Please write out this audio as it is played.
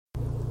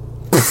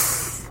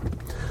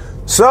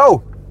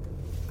So,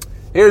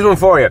 here's one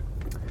for you.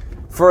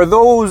 For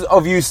those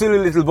of you silly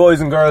little boys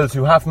and girls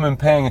who haven't been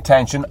paying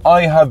attention,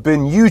 I have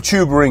been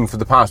YouTubering for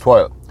the past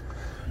while.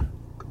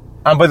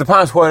 And by the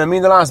past while, I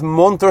mean the last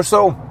month or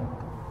so.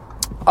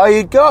 I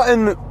had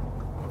gotten,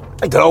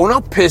 I don't know,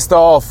 not pissed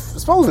off. I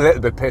suppose a little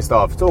bit pissed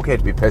off. It's okay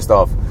to be pissed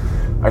off.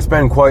 I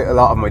spend quite a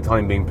lot of my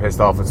time being pissed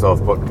off and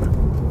stuff, but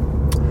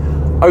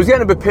I was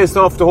getting a bit pissed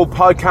off the whole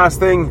podcast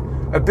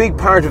thing. A big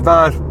part of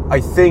that, I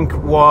think,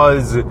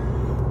 was,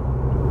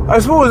 I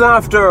suppose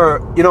after,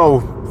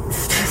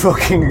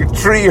 fucking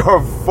 3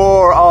 or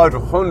 4 odd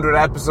 100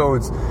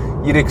 episodes,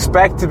 you'd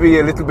expect to be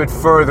a little bit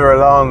further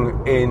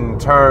along in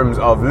terms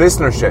of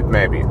listenership,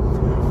 maybe.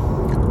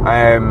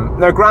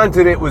 Now,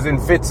 granted, it was in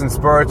fits and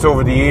spurts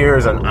over the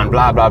years and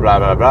blah, blah, blah,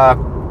 blah, blah.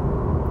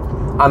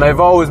 And I've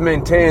always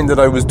maintained that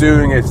I was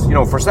doing it,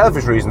 for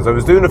selfish reasons. I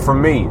was doing it for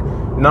me,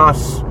 not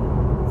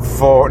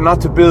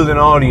to build an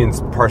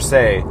audience per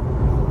se,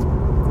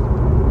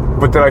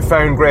 but that I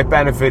found great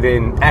benefit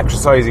in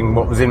exercising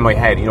what was in my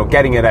head,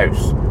 getting it out.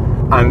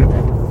 And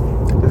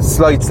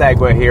slight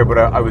segue here, but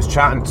I was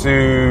chatting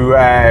to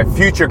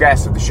future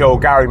guest of the show,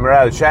 Gary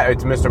Morrell. Shout out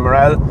to Mr.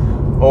 Morrell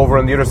over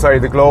on the other side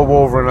of the globe,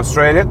 over in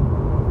Australia.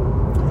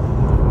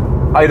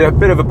 I had a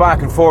bit of a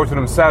back and forth with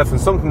himself,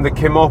 and something that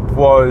came up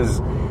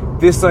was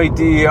this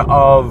idea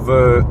of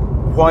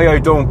why I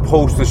don't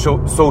post to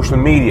social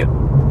media.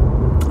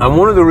 And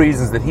one of the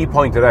reasons that he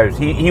pointed out,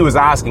 he was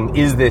asking,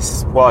 is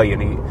this why?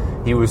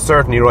 And he was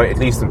certainly right, at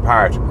least in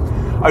part.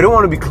 I don't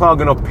want to be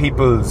clogging up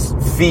people's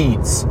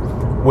feeds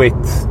with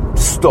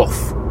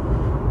stuff.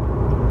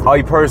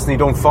 I personally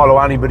don't follow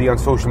anybody on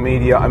social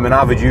media. I'm an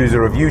avid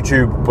user of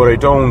YouTube, but I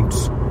don't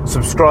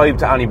subscribe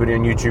to anybody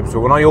on YouTube. So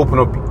when I open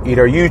up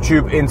either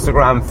YouTube,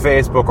 Instagram,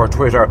 Facebook or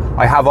Twitter,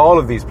 I have all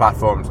of these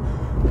platforms,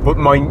 but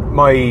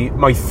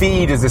my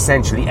feed is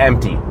essentially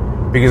empty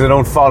because I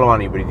don't follow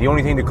anybody. The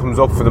only thing that comes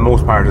up for the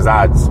most part is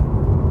ads,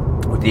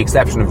 with the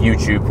exception of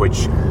YouTube,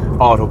 which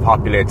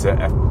auto-populates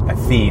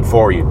a feed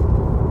for you.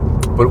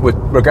 But with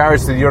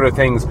regards to the other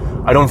things,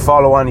 I don't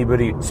follow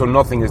anybody, so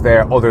nothing is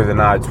there other than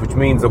ads, which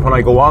means that when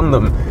I go on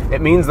them, it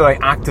means that I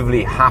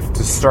actively have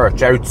to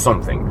search out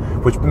something,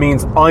 which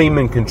means I'm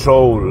in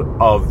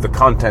control of the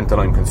content that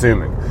I'm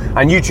consuming.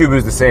 And YouTube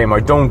is the same. I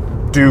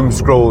don't doom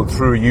scroll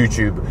through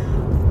YouTube.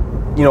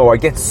 I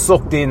get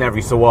sucked in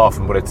every so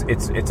often, but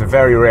it's a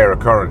very rare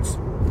occurrence.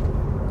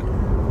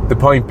 The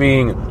point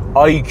being,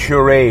 I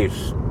curate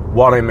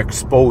what I'm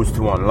exposed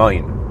to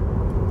online.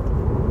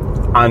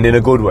 And in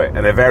a good way,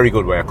 in a very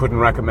good way. I couldn't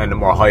recommend it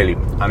more highly.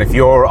 And if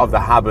you're of the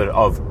habit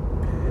of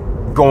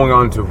going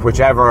on to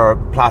whichever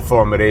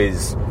platform it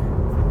is,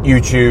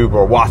 YouTube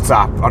or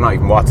WhatsApp, or not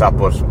even WhatsApp,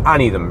 but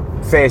any of them,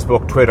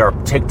 Facebook, Twitter,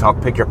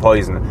 TikTok, pick your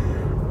poison,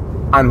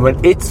 and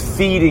when it's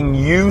feeding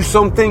you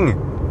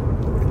something,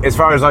 as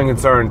far as I'm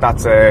concerned,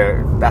 that's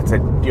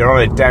you're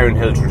on a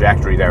downhill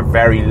trajectory there.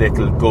 Very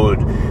little good.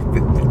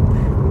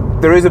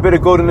 There is a bit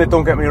of good in it,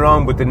 don't get me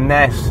wrong, but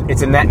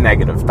it's a net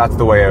negative. That's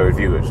the way I would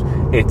view it.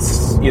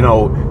 It's,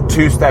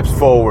 2 steps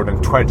forward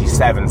and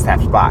 27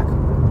 steps back.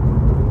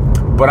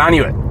 But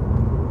anyway,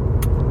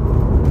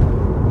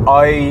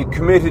 I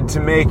committed to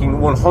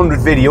making 100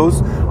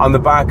 videos on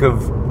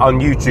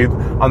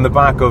YouTube on the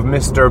back of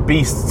Mr.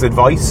 Beast's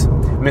advice.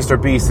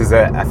 Mr. Beast is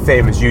a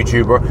famous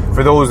YouTuber.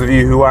 For those of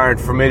you who aren't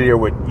familiar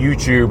with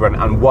YouTube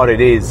and what it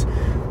is,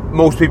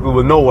 most people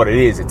will know what it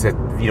is. It's a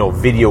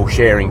video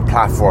sharing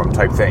platform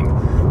type thing,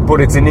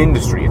 but it's an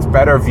industry. It's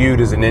better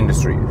viewed as an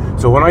industry.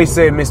 So when I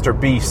say Mr.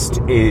 Beast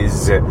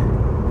is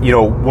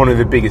one of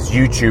the biggest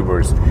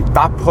YouTubers,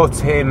 that puts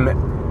him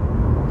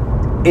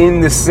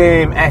in the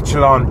same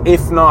echelon,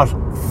 if not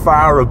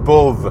far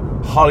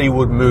above,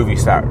 Hollywood movie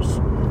stars.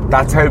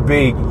 That's how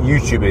big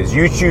YouTube is.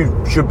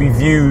 YouTube should be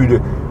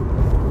viewed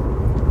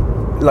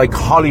like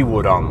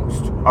Hollywood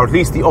almost, or at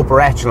least the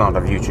upper echelon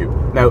of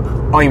YouTube. Now,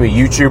 I'm a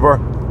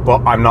YouTuber,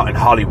 but I'm not in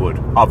Hollywood,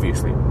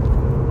 obviously.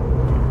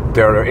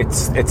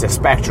 It's a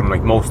spectrum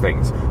like most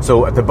things.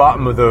 So at the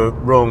bottom of the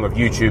rung of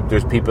YouTube,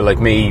 there's people like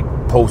me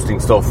posting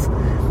stuff,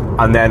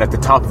 and then at the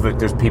top of it,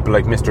 there's people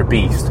like Mr.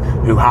 Beast,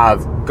 who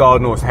have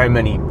God knows how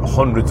many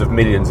hundreds of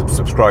millions of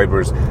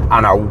subscribers,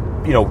 and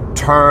are,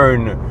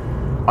 turn,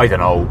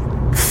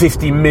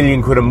 50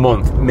 million quid a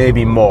month,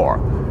 maybe more,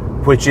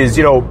 which is,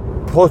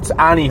 puts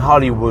any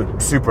Hollywood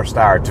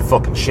superstar to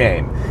fucking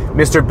shame.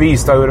 Mr.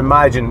 Beast, I would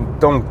imagine,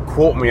 don't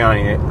quote me on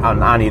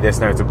any of this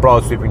now, it's a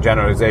broad sweeping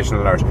generalization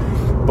alert,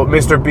 but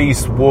Mr.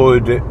 Beast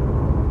would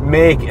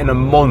make in a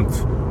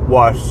month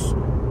what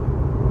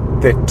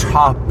the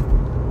top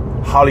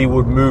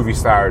Hollywood movie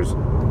stars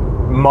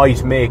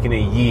might make in a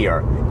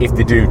year if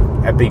they do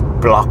a big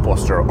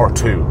blockbuster or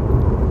two.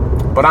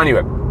 But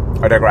anyway,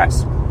 I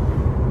digress.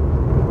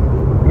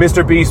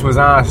 Mr. Beast was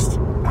asked,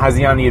 has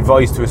he any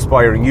advice to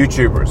aspiring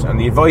YouTubers? And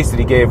the advice that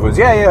he gave was,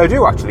 yeah, I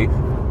do actually.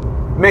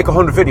 Make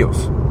 100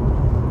 videos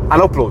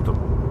and upload them.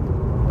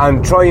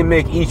 And try and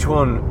make each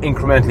one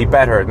incrementally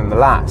better than the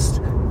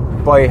last,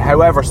 by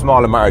however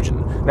small a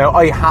margin. Now,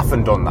 I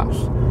haven't done that.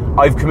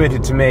 I've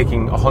committed to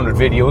making 100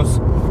 videos.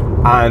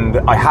 and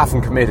I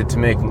haven't committed to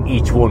making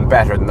each one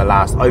better than the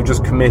last. I've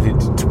just committed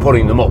to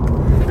putting them up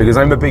because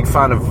I'm a big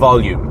fan of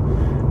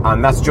volume,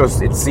 and that's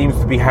just, it seems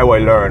to be how I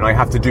learn. I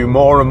have to do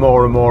more and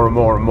more and more and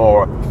more and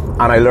more,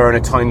 and I learn a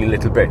tiny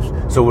little bit.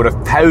 So with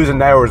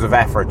 1,000 hours of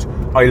effort,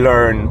 I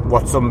learn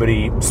what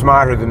somebody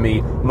smarter than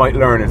me might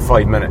learn in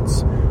 5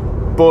 minutes.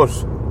 But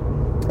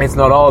it's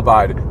not all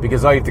bad,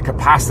 because I have the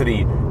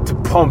capacity to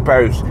pump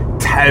out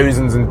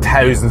thousands and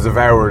thousands of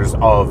hours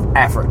of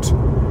effort.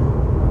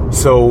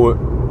 So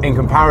in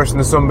comparison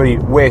to somebody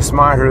way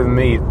smarter than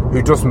me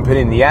who doesn't put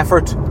in the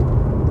effort,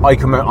 I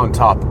come out on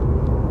top,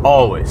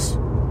 always,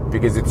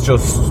 because it's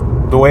just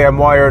the way I'm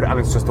wired, and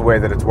it's just the way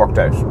that it's worked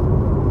out.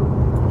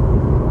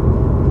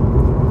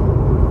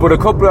 But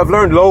I've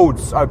learned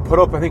loads. I put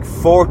up, I think,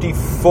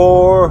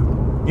 44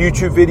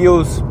 YouTube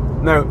videos.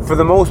 Now, for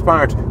the most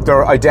part,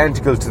 they're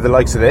identical to the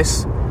likes of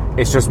this.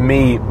 It's just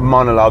me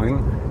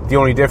monologuing. The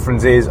only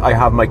difference is I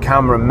have my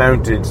camera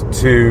mounted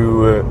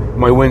to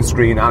my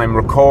windscreen, and I'm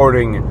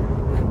recording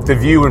the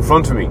view in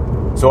front of me.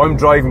 So I'm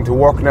driving to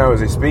work now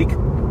as I speak.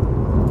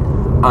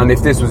 And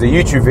if this was a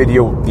YouTube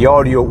video, the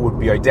audio would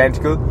be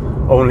identical,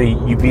 only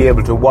you'd be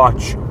able to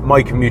watch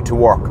my commute to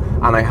work.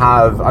 And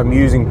I'm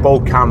using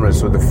both cameras.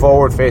 So the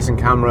forward-facing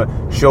camera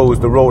shows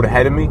the road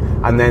ahead of me,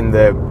 and then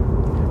the,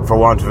 for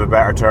want of a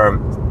better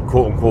term,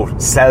 quote-unquote,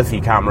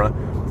 selfie camera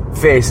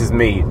faces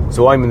me.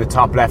 So I'm in the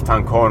top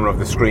left-hand corner of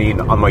the screen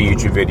on my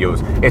YouTube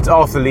videos. It's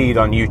off the lead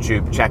on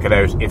YouTube. Check it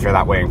out if you're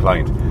that way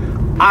inclined.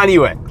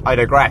 Anyway, I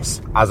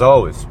digress, as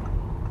always.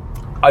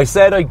 I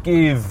said I'd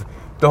give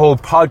the whole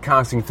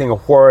podcasting thing a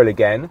whirl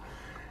again.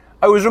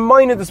 I was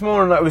reminded this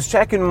morning, I was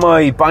checking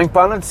my bank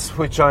balance,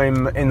 which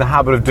I'm in the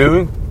habit of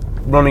doing.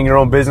 Running your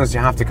own business, you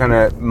have to kind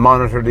of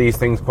monitor these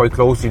things quite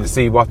closely to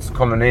see what's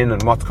coming in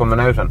and what's coming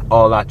out and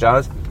all that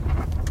jazz.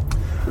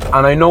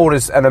 And I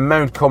noticed an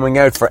amount coming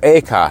out for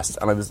Acast,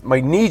 and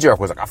my knee-jerk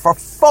was like, oh, for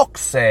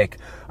fuck's sake,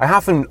 I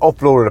haven't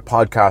uploaded a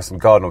podcast in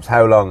God knows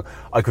how long.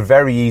 I could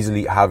very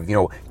easily have,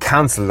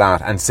 cancelled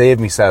that and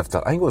saved myself,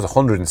 I think it was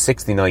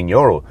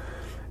 €169.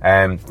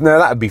 Now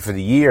that would be for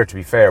the year, to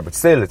be fair, but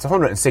still, it's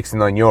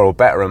 €169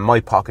 better in my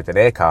pocket than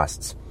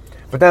Acast's.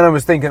 But then I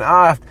was thinking,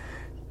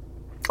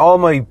 all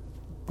my,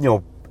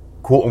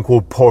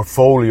 quote-unquote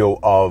portfolio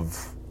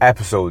of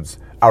episodes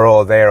are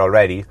all there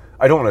already.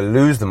 I don't want to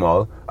lose them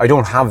all. I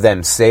don't have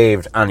them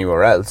saved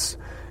anywhere else.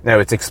 Now,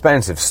 it's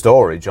expensive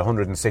storage.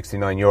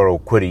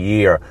 €169 quid a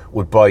year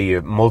would buy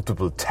you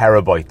multiple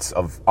terabytes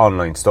of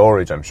online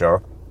storage, I'm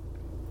sure.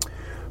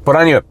 But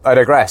anyway, I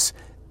digress.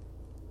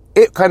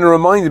 It kind of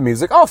reminded me,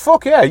 it's like, oh,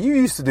 fuck yeah, you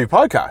used to do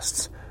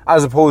podcasts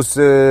as opposed to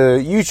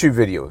YouTube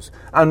videos.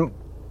 And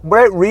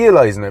without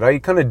realising it, I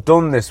kind of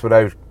done this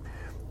without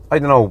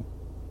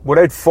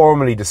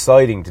formally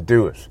deciding to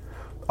do it.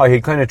 I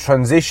had kind of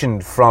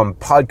transitioned from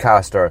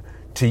podcaster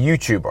to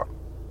YouTuber.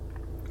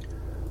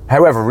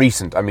 However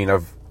recent,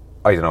 I've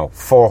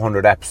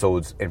 400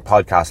 episodes in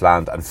podcast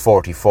land and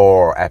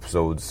 44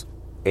 episodes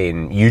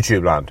in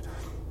YouTube land.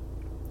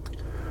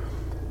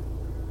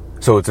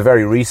 So it's a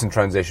very recent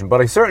transition,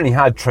 but I certainly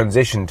had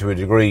transitioned to a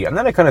degree. And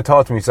then I kind of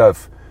thought to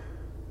myself,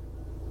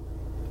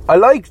 I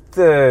liked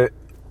the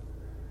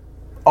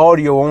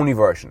audio-only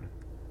version.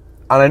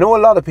 And I know a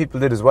lot of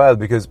people did as well,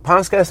 because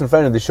past guest and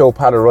friend of the show,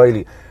 Pat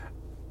O'Reilly,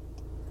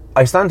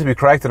 I stand to be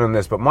corrected on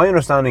this, but my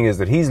understanding is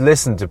that he's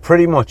listened to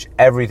pretty much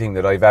everything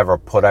that I've ever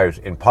put out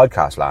in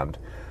podcast land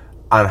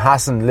and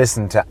hasn't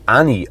listened to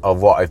any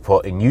of what I've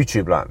put in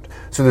YouTube land.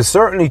 So there's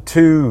certainly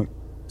two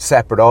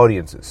separate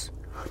audiences.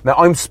 Now,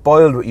 I'm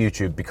spoiled with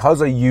YouTube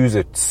because I use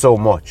it so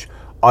much.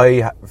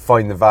 I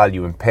find the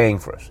value in paying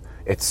for it.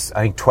 It's,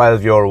 I think,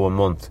 €12 a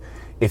month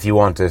if you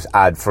want it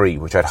ad-free,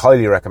 which I'd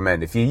highly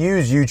recommend. If you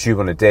use YouTube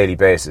on a daily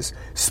basis,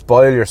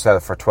 spoil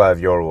yourself for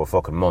 €12 a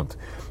fucking month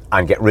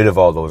and get rid of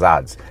all those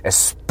ads.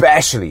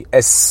 Especially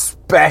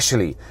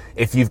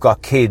if you've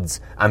got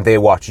kids and they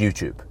watch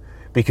YouTube.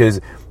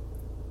 Because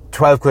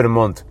 12 quid a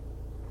month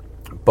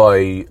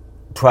by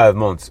 12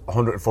 months,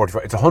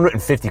 145, it's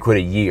 150 quid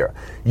a year.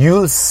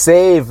 You'll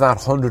save that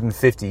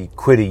 150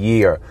 quid a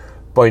year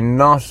by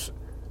not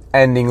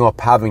ending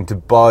up having to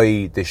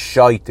buy the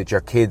shite that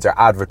your kids are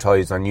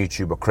advertised on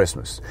YouTube at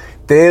Christmas.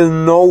 They'll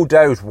no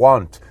doubt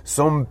want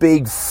some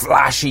big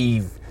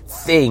flashy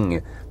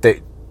thing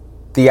that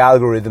the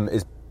algorithm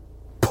is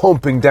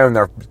pumping down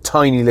their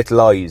tiny little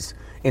eyes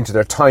into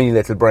their tiny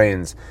little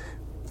brains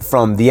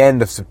from the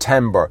end of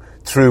September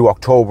through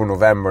October,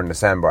 November and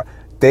December.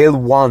 They'll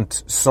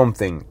want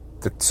something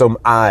that some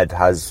ad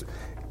has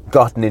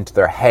gotten into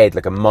their head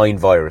like a mind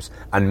virus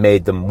and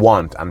made them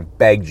want and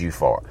begged you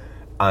for.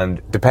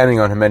 And depending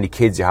on how many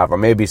kids you have, or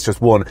maybe it's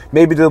just one,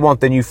 maybe they'll want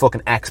the new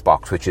fucking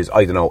Xbox, which is,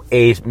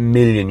 €8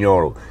 million.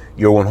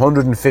 Your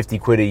 150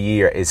 quid a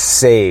year is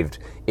saved.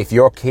 If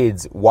your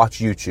kids watch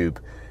YouTube,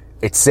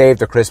 it's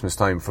saved at Christmas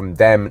time from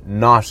them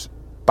not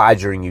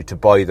badgering you to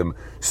buy them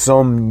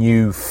some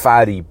new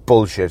faddy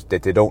bullshit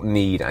that they don't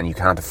need and you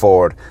can't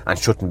afford and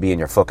shouldn't be in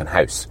your fucking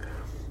house.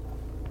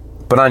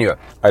 But anyway,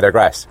 I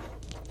digress.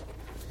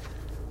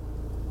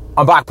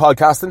 I'm back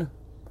podcasting.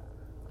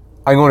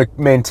 I'm going to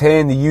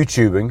maintain the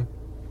YouTubing,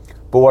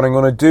 but what I'm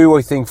going to do,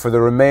 I think, for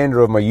the remainder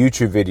of my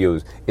YouTube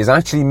videos is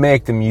actually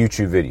make them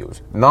YouTube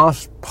videos, not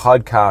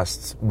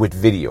podcasts with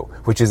video,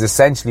 which is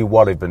essentially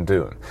what I've been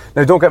doing.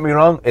 Now, don't get me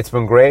wrong, it's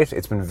been great.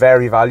 It's been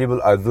very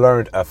valuable. I've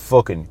learned a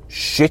fucking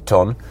shit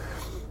ton,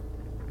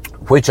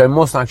 which I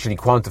must actually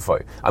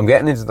quantify. I'm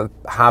getting into the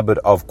habit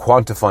of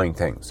quantifying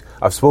things.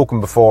 I've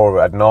spoken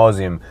before ad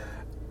nauseum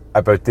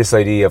about this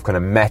idea of kind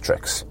of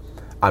metrics,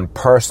 and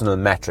personal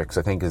metrics,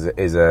 I think,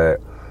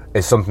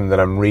 is something that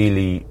I'm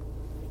really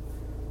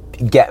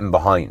getting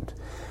behind.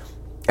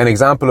 An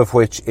example of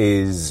which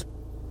is,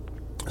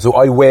 so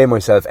I weigh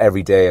myself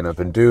every day, and I've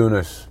been doing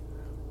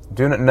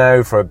it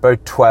now for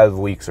about 12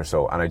 weeks or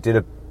so, and I did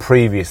it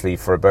previously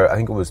for about, I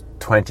think it was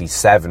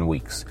 27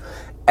 weeks,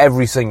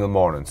 every single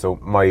morning. So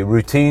my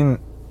routine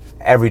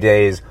every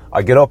day is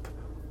I get up,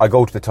 I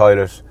go to the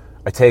toilet,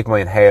 I take my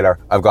inhaler.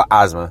 I've got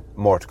asthma,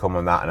 more to come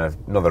on that in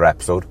another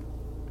episode.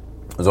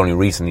 I was only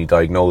recently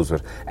diagnosed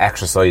with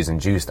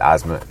exercise-induced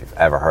asthma, if you've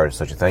ever heard of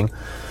such a thing.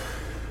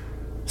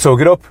 So I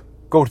get up,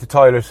 go to the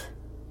toilet,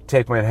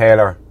 take my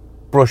inhaler,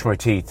 brush my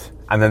teeth,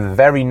 and then the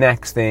very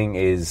next thing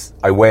is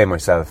I weigh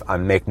myself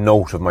and make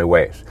note of my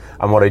weight.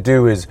 And what I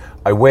do is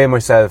I weigh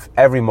myself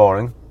every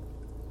morning,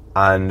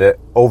 and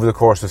over the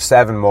course of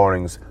 7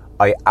 mornings,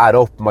 I add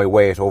up my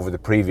weight over the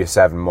previous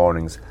 7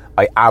 mornings.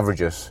 I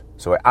average it,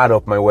 so I add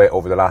up my weight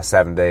over the last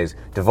 7 days,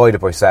 divide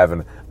it by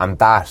 7, and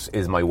that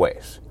is my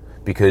weight.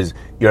 Because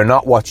you're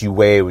not what you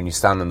weigh when you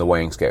stand on the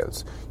weighing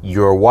scales.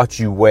 You're what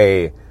you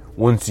weigh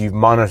once you've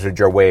monitored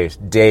your weight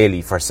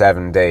daily for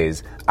 7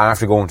 days,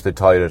 after going to the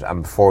toilet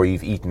and before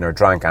you've eaten or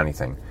drank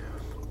anything.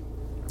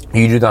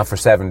 You do that for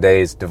 7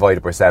 days,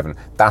 divided by 7.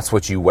 That's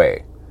what you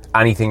weigh.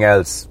 Anything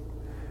else,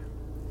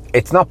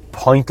 it's not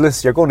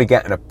pointless. You're going to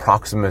get an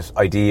approximate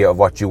idea of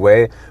what you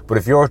weigh. But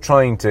if you're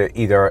trying to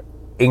either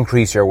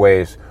increase your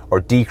weight or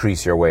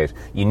decrease your weight,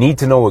 you need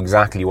to know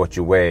exactly what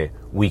you weigh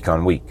week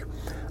on week.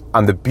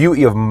 And the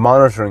beauty of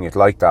monitoring it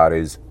like that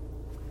is,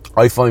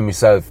 I find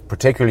myself,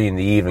 particularly in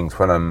the evenings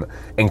when I'm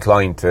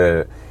inclined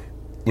to,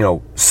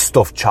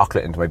 stuff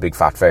chocolate into my big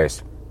fat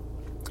face,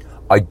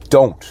 I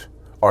don't,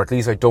 or at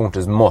least I don't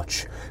as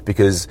much,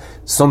 because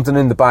something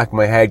in the back of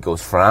my head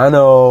goes,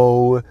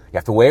 Frano, you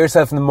have to weigh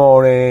yourself in the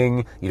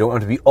morning, you don't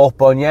want to be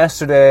up on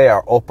yesterday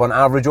or up on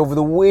average over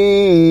the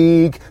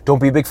week,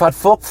 don't be a big fat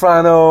fuck,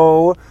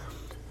 Frano.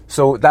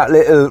 So that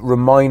little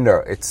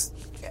reminder, it's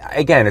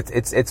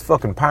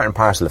fucking part and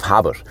parcel of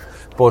habit.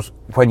 But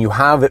when you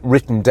have it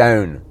written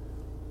down,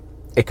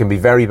 it can be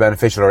very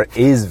beneficial, or it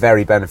is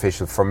very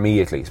beneficial for me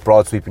at least.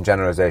 Broad sweeping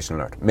generalization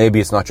alert. Maybe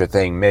it's not your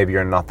thing, maybe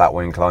you're not that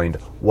way inclined,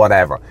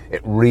 whatever.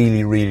 It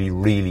really, really,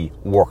 really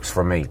works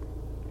for me.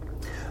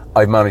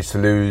 I've managed to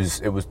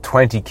lose, it was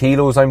 20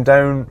 kilos I'm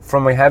down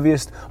from my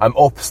heaviest. I'm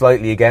up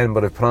slightly again,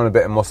 but I've put on a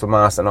bit of muscle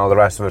mass and all the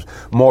rest of it.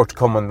 More to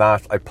come on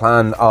that. I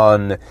plan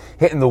on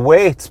hitting the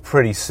weights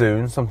pretty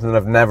soon, something that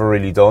I've never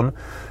really done.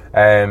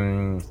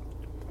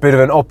 Bit of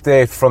an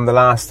update from the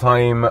last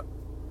time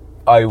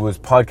I was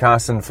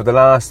podcasting. For the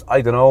last,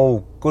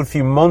 good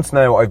few months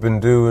now, I've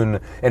been doing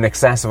in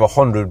excess of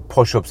 100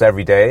 push-ups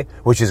every day,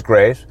 which is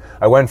great.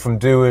 I went from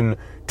doing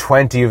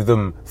 20 of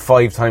them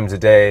 5 times a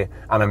day,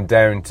 and I'm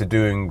down to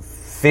doing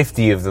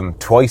 50 of them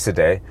twice a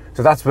day.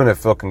 So that's been a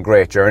fucking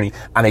great journey.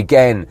 And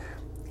again,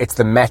 it's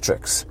the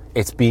metrics.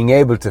 It's being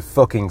able to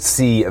fucking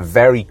see a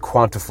very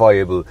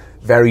quantifiable,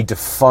 very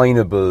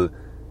definable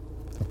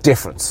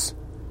difference,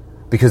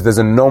 because there's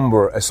a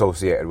number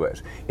associated with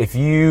it. If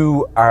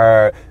you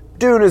are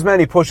doing as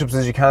many push-ups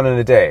as you can in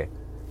a day,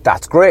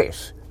 that's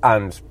great,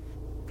 and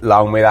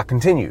long may that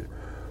continue.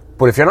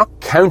 But if you're not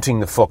counting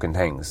the fucking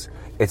things,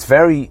 it's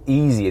very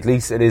easy, at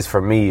least it is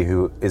for me,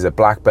 who is a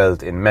black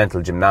belt in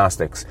mental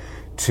gymnastics,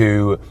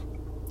 to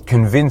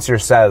convince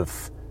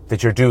yourself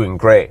that you're doing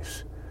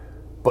great.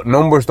 But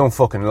numbers don't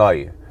fucking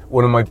lie.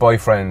 One of my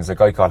boyfriends, a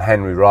guy called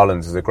Henry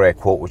Rollins, has a great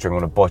quote which I'm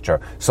going to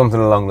butcher. Something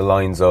along the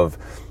lines of,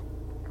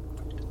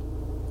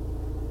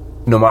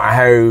 no matter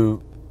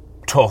how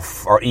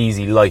tough or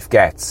easy life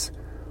gets,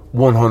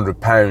 100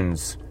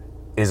 pounds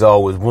is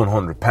always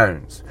 100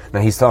 pounds.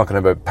 Now he's talking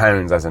about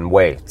pounds as in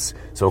weights,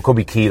 so it could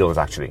be kilos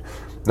actually.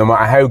 No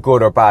matter how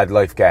good or bad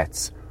life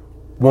gets,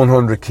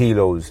 100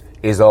 kilos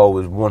is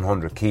always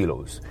 100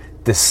 kilos.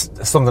 This,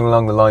 something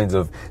along the lines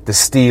of, the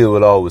steel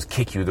will always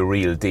kick you the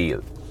real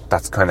deal.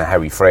 That's kind of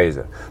how he phrased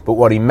it. But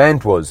what he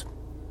meant was,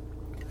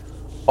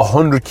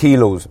 100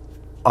 kilos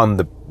on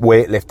the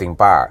weightlifting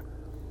bar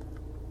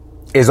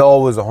is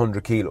always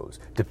 100 kilos,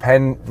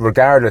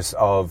 regardless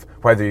of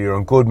whether you're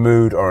in good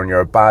mood or in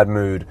your bad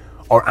mood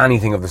or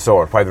anything of the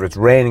sort, whether it's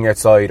raining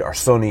outside or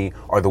sunny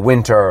or the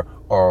winter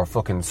or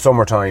fucking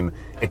summertime,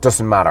 it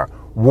doesn't matter.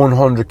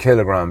 100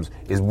 kilograms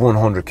is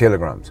 100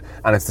 kilograms.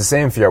 And it's the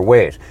same for your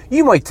weight.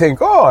 You might think,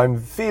 I'm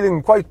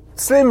feeling quite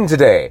slim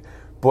today.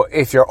 But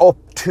if you're up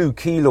 2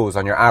 kilos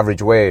on your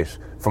average weight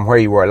from where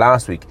you were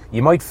last week,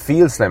 you might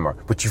feel slimmer,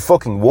 but you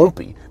fucking won't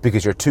be,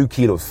 because you're 2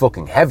 kilos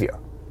fucking heavier.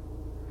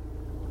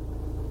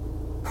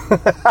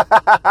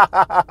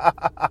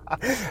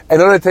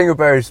 Another thing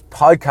about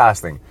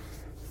podcasting,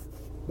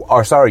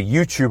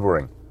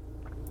 YouTubering.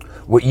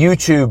 With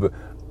YouTube,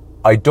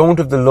 I don't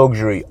have the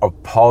luxury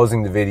of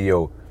pausing the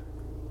video,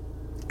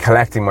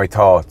 collecting my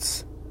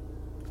thoughts,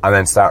 and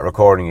then start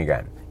recording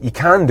again. You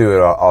can do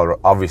it,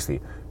 obviously,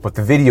 but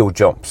the video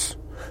jumps.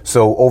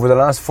 So over the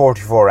last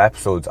 44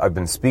 episodes, I've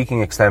been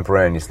speaking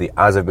extemporaneously,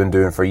 as I've been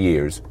doing for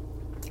years.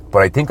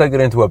 But I think I got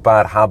into a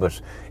bad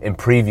habit in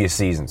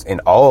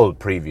all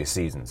previous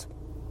seasons,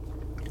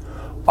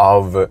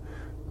 of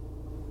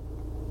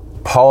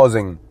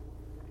pausing,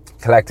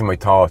 collecting my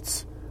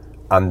thoughts,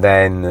 and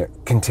then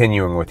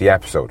continuing with the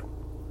episode.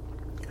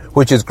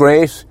 Which is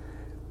great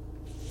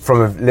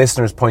from a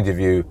listener's point of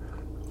view,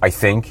 I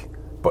think,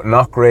 but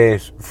not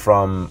great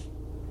from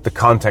the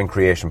content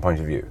creation point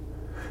of view.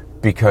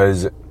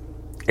 Because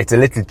it's a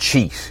little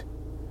cheat.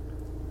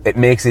 It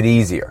makes it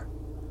easier.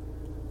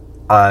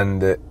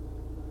 And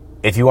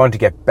if you want to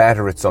get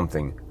better at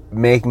something,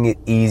 making it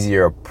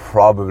easier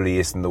probably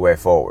isn't the way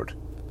forward.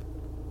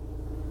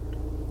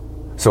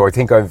 So I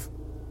think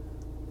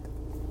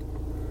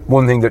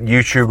one thing that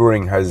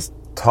YouTubering has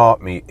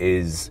taught me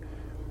is,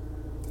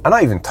 and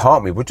not even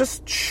taught me, but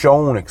just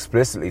shown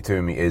explicitly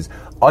to me, is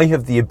I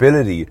have the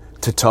ability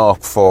to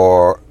talk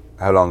for,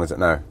 how long is it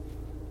now?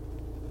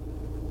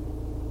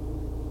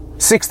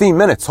 16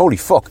 minutes, holy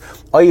fuck.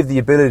 I have the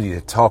ability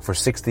to talk for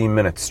 16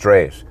 minutes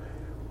straight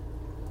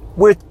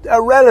with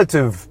a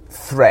relative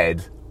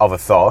thread of a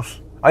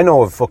thought. I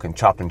know I've fucking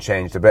chopped and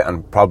changed a bit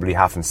and probably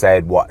haven't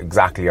said what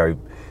exactly I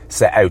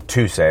set out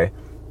to say,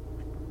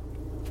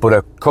 but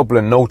a couple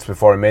of notes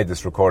before I made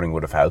this recording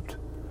would have helped.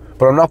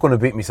 But I'm not going to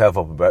beat myself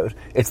up about it.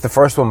 It's the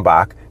first one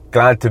back.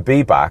 Glad to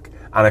be back.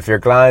 And if you're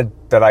glad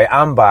that I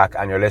am back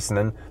and you're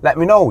listening, let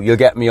me know. You'll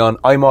get me on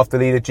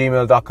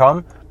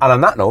imofthelead@gmail.com. And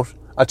on that note,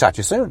 I'll chat to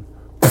you soon.